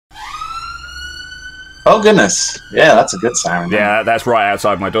Oh goodness. Yeah, that's a good siren. Yeah, that's right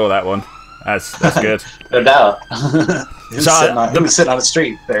outside my door. That one. That's good. No doubt. He was sitting on the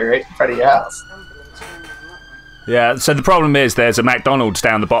street there, right in front of your house. Yeah, so the problem is there's a McDonald's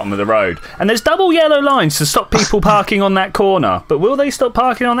down the bottom of the road, and there's double yellow lines to stop people parking on that corner. But will they stop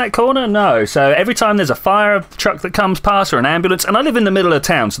parking on that corner? No. So every time there's a fire truck that comes past or an ambulance, and I live in the middle of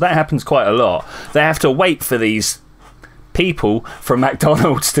town, so that happens quite a lot, they have to wait for these people from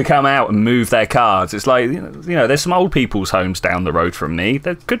McDonald's to come out and move their cars. It's like, you know, there's some old people's homes down the road from me.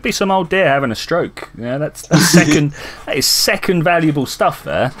 There could be some old deer having a stroke. Yeah, that's second. That is second valuable stuff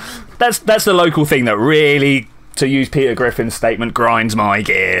there. That's the local thing that really, to use Peter Griffin's statement, grinds my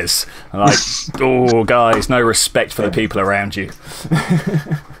gears. Like, oh, guys, no respect for the people around you.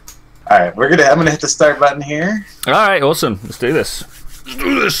 All right, I'm gonna hit the start button here. All right, awesome. Let's do this. Let's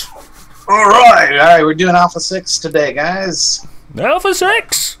do this. All right, we're doing Alpha 6 today, guys. Alpha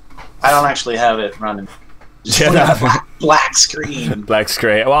 6. I don't actually have it running. Just black screen. Black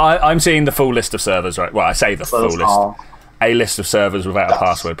screen. Well, I'm seeing the full list of servers, right? Well, I say the full list. A list of servers without a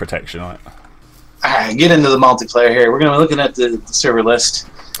password protection, right? Alright, get into the multiplayer here. We're going to be looking at the server list.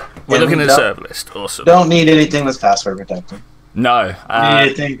 We're looking at the server list. Awesome. Don't need anything that's password protected. No. Need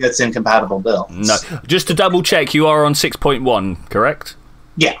anything that's incompatible builds. No. Just to double check, you are on 6.1, correct?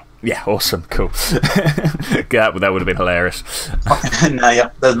 Yeah. Yeah, awesome. Cool. that would have been hilarious. No,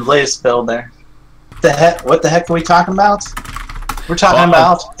 yep. The latest build there. What the heck are we talking about? We're talking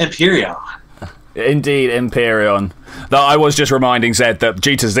about Empyrion. Indeed, Empyrion. Though I was just reminding Zed that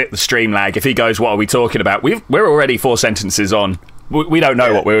due to the stream lag, if he goes, what are we talking about? We're already 4 sentences on. We don't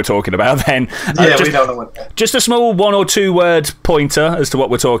know what we were talking about then. Yeah, we don't know what. Just a small 1 or 2 word pointer as to what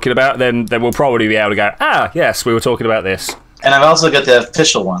we're talking about. Then we'll probably be able to go, yes, we were talking about this. And I've also got the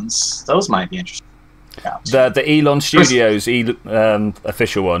official ones. Those might be interesting. The Eleon Studios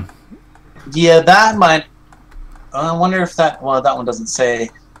official one. Yeah, that might. I wonder if that one doesn't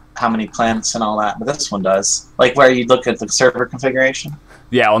say how many planets and all that, but this one does. Like where you look at the server configuration.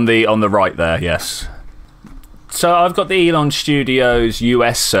 Yeah, on the right there, yes. So I've got the Eleon Studios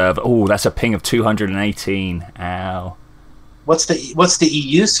US server. Oh, that's a ping of 218. Ow. What's the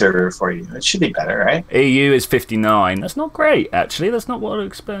EU server for you? It should be better, right? EU is 59. That's not great, actually. That's not what I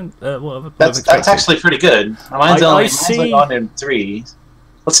expect. That's actually pretty good. Mine's only on 3.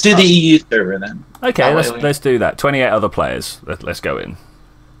 Let's do the EU server then. Okay, let's do that. 28 other players. Let's go in.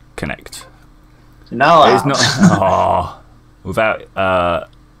 Connect. No, it's not. Without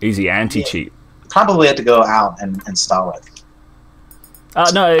easy anti-cheat. Probably have to go out and install it.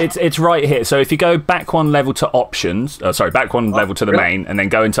 No, it's right here. So if you go back 1 level to options, back 1 level to the main, and then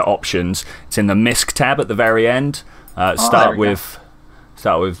go into options, it's in the MISC tab at the very end. Start with,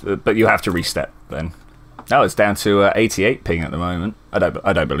 but you have to reset then. Oh, it's down to 88 ping at the moment. I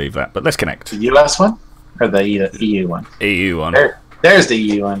don't believe that, but let's connect. The US one or the EU one? EU one. There's the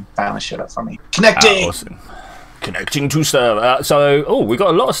EU one. Finally showed up for me. Connecting. Awesome. Connecting to server. We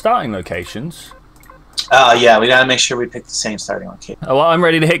got a lot of starting locations. Yeah, we gotta make sure we pick the same starting location. Oh, well, I'm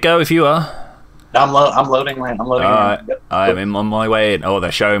ready to hit go if you are. I'm loading right. I'm loading. I'm on my way in. Oh,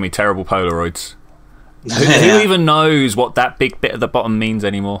 they're showing me terrible Polaroids. Who even knows what that big bit at the bottom means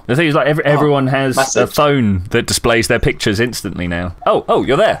ananymore? The thing is, like everyone has a phone that displays their pictures instantly now. Oh,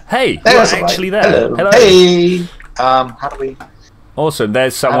 you're there. Hey, you're actually there. Hello. Hey. How do we? Awesome.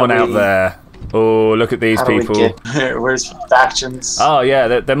 There's someone out there. Oh, look at these people. Where's factions? Oh,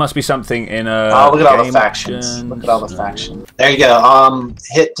 yeah, there must be something in a. Oh, look at all the factions. Look at all the factions. There you go.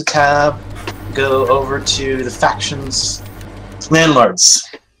 Hit the tab. Go over to the factions. Landlords.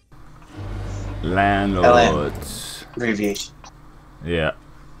 Landlords. Abbreviation. Yeah.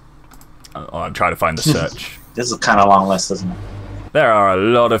 Oh, I'm trying to find the search. This is kind of a long list, isn't it? There are a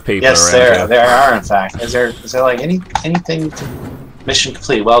lot of people. Yes, around there are. In fact, is there like anything? Mission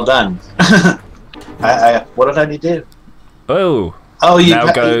complete. Well done. What did I need to do? Oh.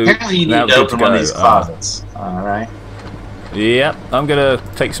 Apparently you need to open one of these closets. All right. Yep. I'm gonna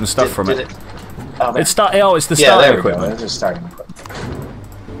take some stuff from it. It's the there starting we equipment. Go. There's just starting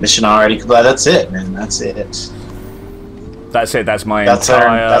equipment. Mission already complete. That's it, man. That's it. That's it. That's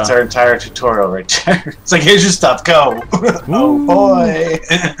our entire tutorial right there. It's like, here's your stuff. Go. Oh boy.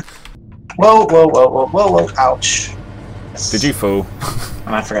 Whoa. Ouch. Did you fall?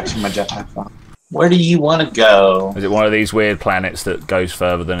 And I forgot to my jetpack phone. Where do you want to go? Is it one of these weird planets that goes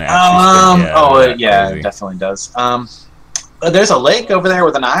further than it actually yeah, it definitely does. There's a lake over there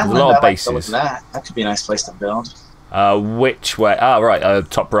with an island. There's a lot of bases. That could be a nice place to build. Which way?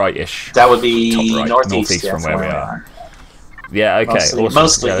 Right, top right-ish. That would be northeast from where we are. Yeah, okay, awesome.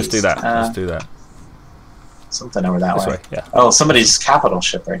 Mostly let's do that. Let's do that. Something over that way. Yeah. Oh, somebody's capital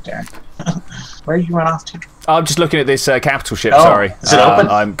ship right there. Where you run off to? I'm just looking at this capital ship. Oh, sorry, is it open?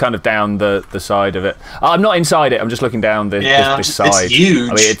 I'm kind of down the side of it. I'm not inside it. I'm just looking down this side. It's huge.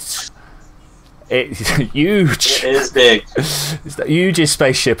 I mean, it's huge. It is big. It's the hugest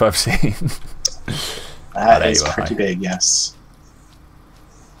spaceship I've seen. That is pretty big. Yes.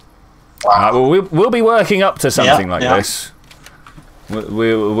 Wow. Well, we'll be working up to something like this.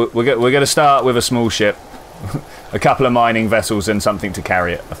 We're going to start with a small ship, a couple of mining vessels, and something to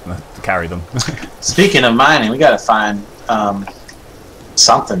carry them. Speaking of mining, we got to find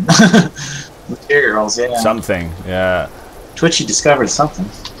something. Materials, yeah. Something, yeah. Twitchi discovered something.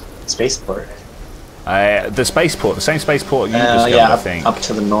 Spaceport. The spaceport, the same spaceport you discovered, I think. Up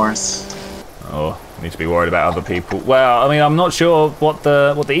to the north. Oh, need to be worried about other people. Well, I mean, I'm not sure what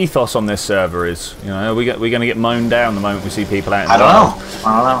the ethos on this server is. You know, we're going to get mown down the moment we see people out in the I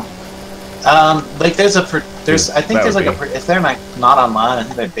don't know. Like there's I think there's like if they're like not online, I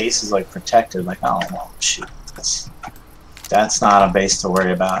think their base is like protected. Like, oh well, shoot, that's not a base to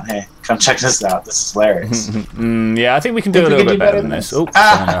worry about. Hey, come check this out. This is hilarious. Yeah, I think we can do a little bit better than this. Oh,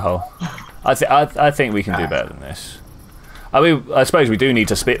 I think we can do better than this. I mean, I suppose we do need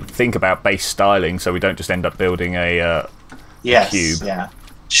to think about base styling, so we don't just end up building a cube. Yeah.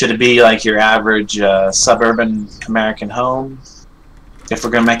 Should it be like your average suburban American home? If we're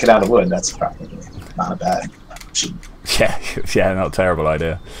gonna make it out of wood, that's probably not a bad option. Yeah, not a terrible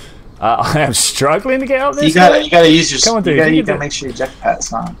idea. I am struggling to get up this. You gotta use your. Come on, dude. You gotta make sure your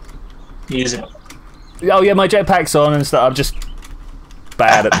jetpack's on. Use it. Oh yeah, my jetpack's on and stuff. I'm just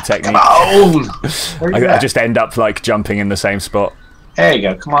bad at the technique. I just end up like jumping in the same spot. There you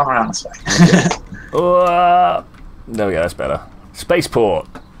go. Come on around this way. There we go. That's better. Spaceport.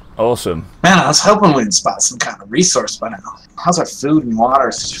 Awesome. Man, I was hoping we'd spot some kind of resource by now. How's our food and water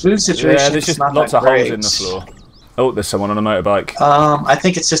situation? Yeah, there's just lots of holes in the floor. Oh, there's someone on a motorbike. I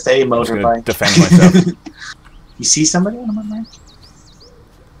think it's just a motorbike. I'm defend myself. You see somebody on a motorbike?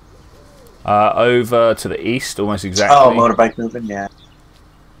 Over to the east, almost exactly. Oh, motorbike moving, yeah.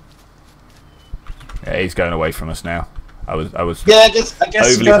 Yeah, he's going away from us now. I was. Yeah, I guess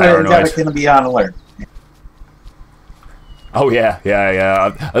overly you paranoid. gotta be on alert. Oh yeah.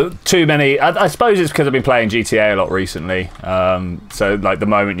 Too many. I suppose it's because I've been playing GTA a lot recently. So like the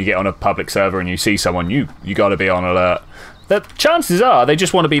moment you get on a public server and you see someone, you got to be on alert. The chances are they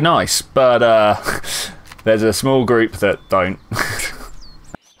just want to be nice, but there's a small group that don't.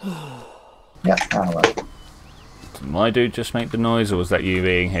 Yeah, alright. Did my dude just make the noise, or was that you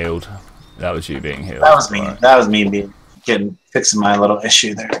being healed? That was you being healed. That was me. Right. That was me fixing my little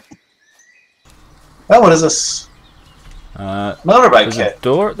issue there. Oh, what is this? Motorbike kit. A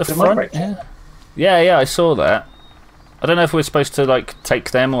door at the front. Yeah, I saw that. I don't know if we're supposed to like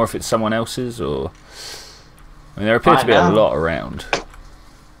take them or if it's someone else's, or. I mean, there appear to be a lot around.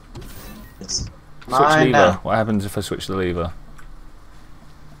 Switch lever. What happens if I switch the lever?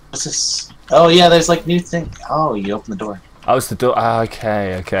 What's this? Oh yeah, there's like new thing. Oh, you open the door. Oh, it's the door.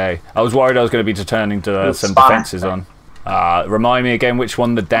 Okay. I was worried I was going to be turning to some defences on. Remind me again which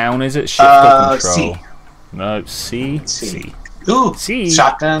one the down is. It shift or control. C. No, C. Ooh, C.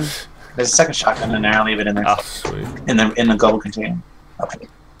 Shotgun. There's a second shotgun in there. I'll leave it in there. Oh, sweet. In the global container. Okay.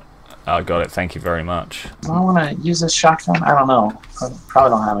 I got it. Thank you very much. Do I want to use this shotgun? I don't know. I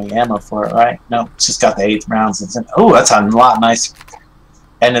probably don't have any ammo for it, right? No, it's just got the 8 rounds. Oh, that's a lot nicer.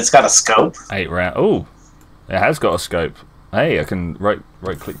 And it's got a scope. 8 round. Oh, it has got a scope. Hey, I can right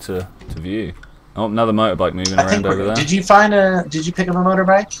click to view. Oh, another motorbike moving around over there. Did you pick up a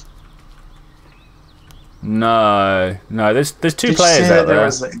motorbike? No. There's 2 players out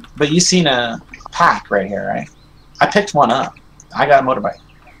there. But you seen a pack right here, right? I picked one up. I got a motorbike.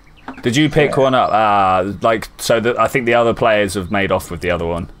 Did you pick one up? I think the other players have made off with the other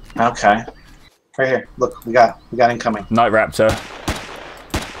one. Okay. Right here. Look, we got incoming. Night Raptor.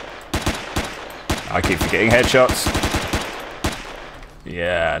 I keep forgetting headshots.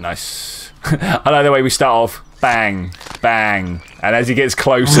 Yeah, nice. I like the way we start off. Bang, bang. And as he gets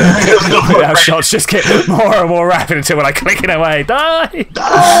closer, our shots just get more and more rapid until we're like clicking away. Die!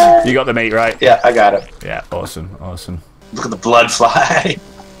 You got the meat, right? Yeah, I got it. Yeah, awesome. Look at the blood fly.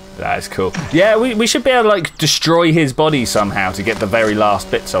 That is cool. Yeah, we should be able to like destroy his body somehow to get the very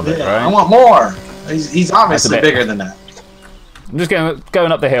last bits of it, right? I want more. He's obviously bigger than that. I'm just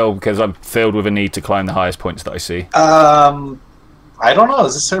going up the hill because I'm filled with a need to climb the highest points that I see. I don't know.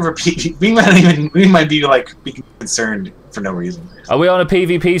 Is this server PvP? We might be like concerned for no reason. Are we on a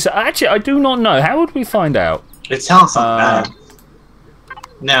PvP? So actually, I do not know. How would we find out? It's telling something bad.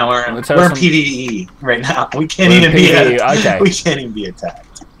 No, we're in PvE right now. We can't even be We can't even be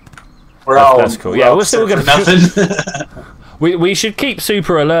attacked. That's cool. Yeah, we're still gonna nothing. We should keep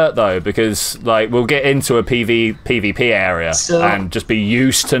super alert though, because like we'll get into a PvP area and just be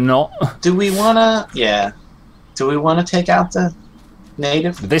used to not. Do we wanna? Yeah. Do we want to take out the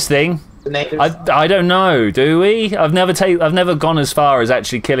native? This thing? The native? I don't know. Do we? I've never gone as far as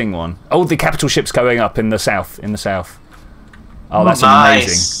actually killing one. Oh, the capital ship's going up in the south. Oh, that's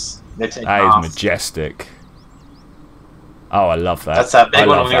nice. Amazing. That is majestic. Oh, I love that. That's that big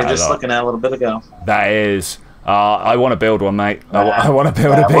one we were just looking at a little bit ago. That is. I want to build one, mate. I want to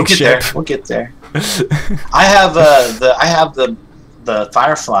build a big ship. We'll get there. I have the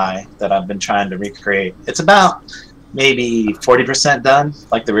Firefly that I've been trying to recreate. It's about maybe 40% done,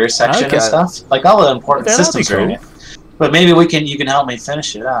 like the rear section and stuff. Like all the important systems are in it. But maybe you can help me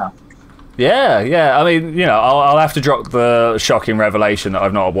finish it out. Yeah. I mean, you know, I'll have to drop the shocking revelation that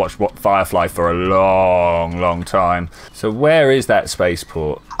I've not watched Firefly for a long time. So where is that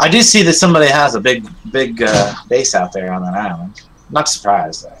spaceport? I do see that somebody has a big base out there on that island. Not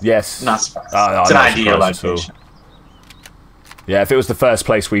surprised, though. Yes. Not surprised. It's an ideal location. Yeah, if it was the first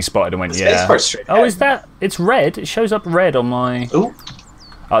place we spotted and went, Oh, is that? It's red. It shows up red on my. Ooh.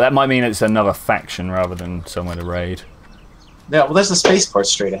 Oh, that might mean it's another faction rather than somewhere to raid. Yeah, well, there's a spaceport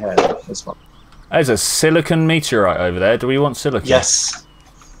straight ahead. This one. There's a silicon meteorite over there. Do we want silicon? Yes.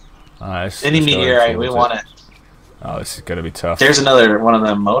 Nice. Any meteorite, we want it. Oh, this is going to be tough. There's another one of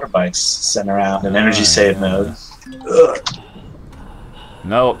them motorbikes sitting around in energy save mode. Ugh.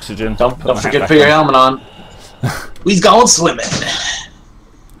 No oxygen. Don't forget to put your helmet on. We's going swimming.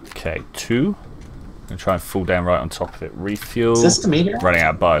 Okay, 2. I'm going to try and fall down right on top of it. Refuel. Is this the meteorite? Running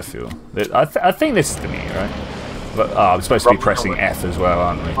out of biofuel. I think this is the meteorite. But I'm supposed to be pressing F as well,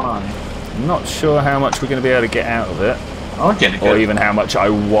 aren't we? I'm not sure how much we're going to be able to get out of it. Or even how much I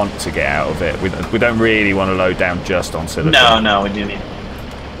want to get out of it. We don't really want to load down just on silicon. No, we do need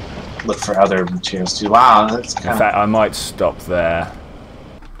to look for other materials too. Wow, that's kind of... In fact, I might stop there.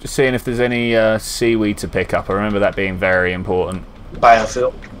 Just seeing if there's any seaweed to pick up. I remember that being very important.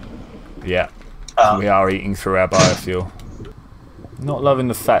 Biofuel. Yeah. We are eating through our biofuel. Not loving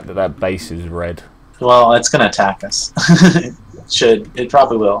the fact that that base is red. Well, it's going to attack us. It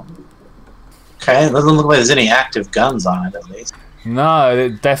probably will. Okay, it doesn't look like there's any active guns on it, at least. No,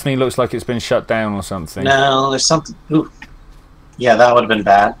 it definitely looks like it's been shut down or something. No, there's something... Ooh. Yeah, that would have been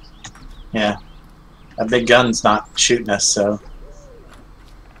bad. Yeah. That big gun's not shooting us, so...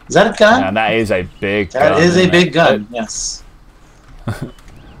 Is that a gun? Yeah, that is a big gun. That is a big gun, yes.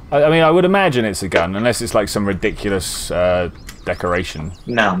 I mean, I would imagine it's a gun, unless it's like some ridiculous decoration.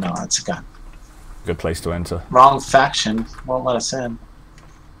 No, it's a gun. Good place to enter. Wrong faction. Won't let us in.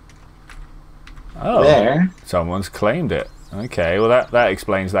 Oh, there. Someone's claimed it. Okay, well that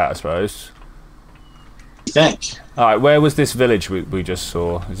explains that, I suppose. You think? Alright, where was this village we just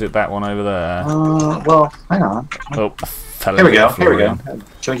saw? Is it that one over there? Well, hang on. Oh, here we go.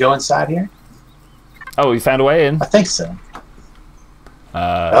 Can we go inside here? Oh, you found a way in? I think so.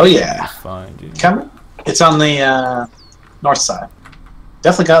 Oh yeah. Come. It's on the north side.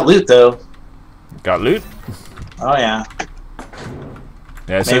 Definitely got loot though. Got loot? Oh yeah.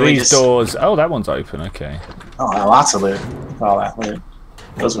 Yeah, so these doors... Oh, that one's open, okay. Oh, lots of loot. All that loot.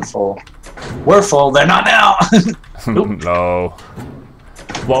 Those are full. We're full, they're not now! No.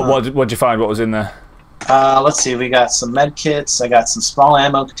 What'd you find? What was in there? Let's see, we got some med kits, I got some small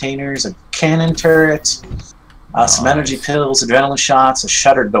ammo containers, a cannon turret, some energy pills, adrenaline shots, a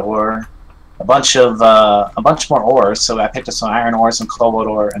shutter door, a bunch more ores. So I picked up some iron ore, some cobalt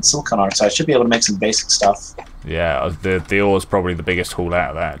ore, and silicon ore. So I should be able to make some basic stuff. Yeah, the ore's probably the biggest haul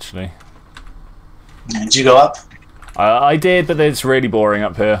out of that, actually. Did you go up? I did, but it's really boring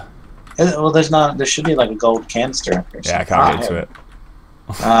up here. Well, there's not. There should be like a gold canister up here. Yeah, I can't get to it.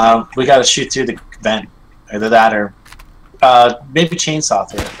 We got to shoot through the vent, either that or maybe chainsaw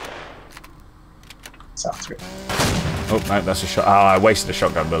through it. Saw through. Oh no, that's a shot. I wasted a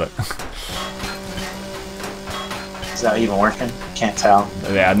shotgun bullet. Is that even working? Can't tell. Yeah,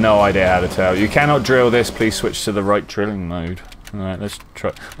 I had no idea how to tell. You cannot drill this. Please switch to the right drilling mode. All right, let's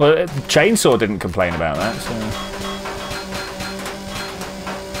try. Well, Chainsaw didn't complain about that, so.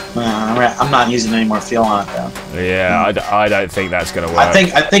 I'm not using any more fuel on it though. Yeah, I don't think that's gonna work.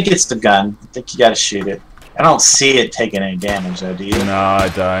 I think it's the gun. I think you got to shoot it. I don't see it taking any damage though, do you? No, I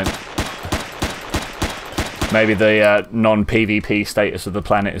don't. Maybe the non-PvP status of the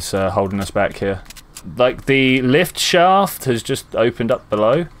planet is holding us back here. Like the lift shaft has just opened up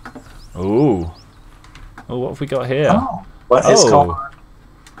below. Ooh. Oh, what have we got here? Oh, what is going on?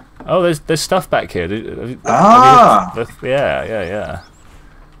 Oh, there's stuff back here. Yeah.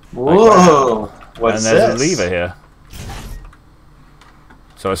 Whoa! What's this? And there's this? a lever here.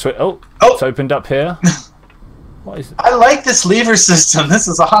 So I switch. Oh, it's opened up here. What is it? I like this lever system. This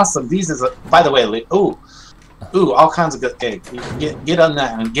is awesome. These is by the way. Ooh, all kinds of good. Okay, get on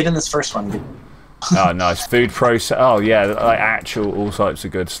that and get in this first one. Oh, nice. Food process. Oh, yeah, like actual all types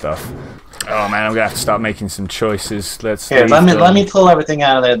of good stuff. Oh man, I'm gonna have to start making some choices. Here, let me pull everything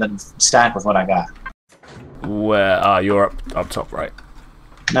out of there then stack with what I got. Where? Ah, you're up top, right?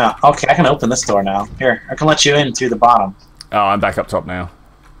 No, okay, I can open this door now. Here, I can let you in through the bottom. Oh, I'm back up top now.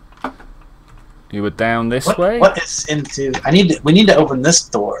 You were down this way? What is into? We need to open this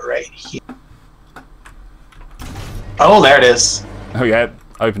door right here. Oh, there it is. Oh yeah,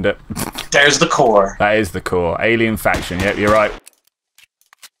 opened it. There's the core. That is the core. Alien faction. Yep, you're right.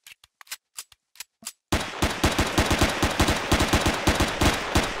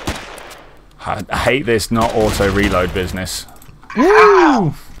 I hate this not auto reload business.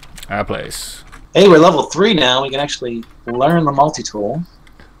 Woo! Our place. Hey, we're level 3 now. We can actually learn the multi-tool.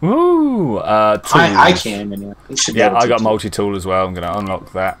 Woo! I can anyway. Yeah, I got multi-tool as well. I'm going to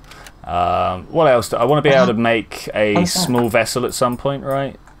unlock that. What else? I want to be able to make a small vessel at some point,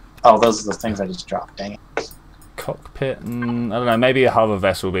 right? Oh, those are the things I just dropped. Dang it. Cockpit. I don't know. Maybe a hover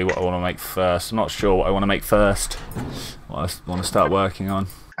vessel will be what I want to make first. I'm not sure what I want to make first. What I want to start working on.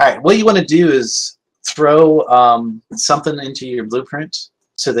 All right. What you want to do is throw something into your blueprint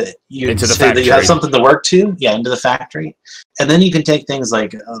so that you have something to work to. Yeah, into the factory, and then you can take things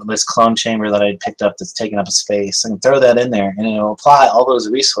like this clone chamber that I picked up that's taking up a space, and throw that in there, and it'll apply all those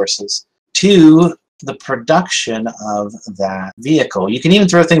resources to the production of that vehicle. You can even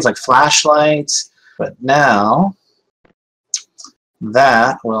throw things like flashlights, but now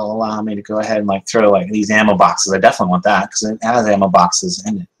that will allow me to go ahead and like throw like these ammo boxes. I definitely want that because it has ammo boxes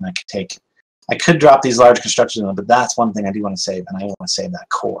in it, and I could drop these large constructors in them, but that's one thing I do want to save, and I want to save that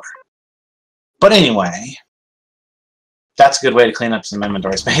core. But anyway, that's a good way to clean up some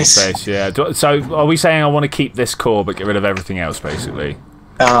inventory space. Yeah. So are we saying I want to keep this core but get rid of everything else, basically?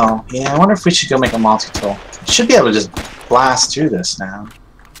 Oh, yeah, I wonder if we should go make a multi-tool. Should be able to just blast through this now.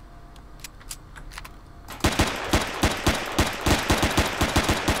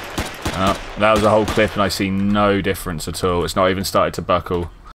 Oh, that was a whole clip and I see no difference at all. It's not even started to buckle.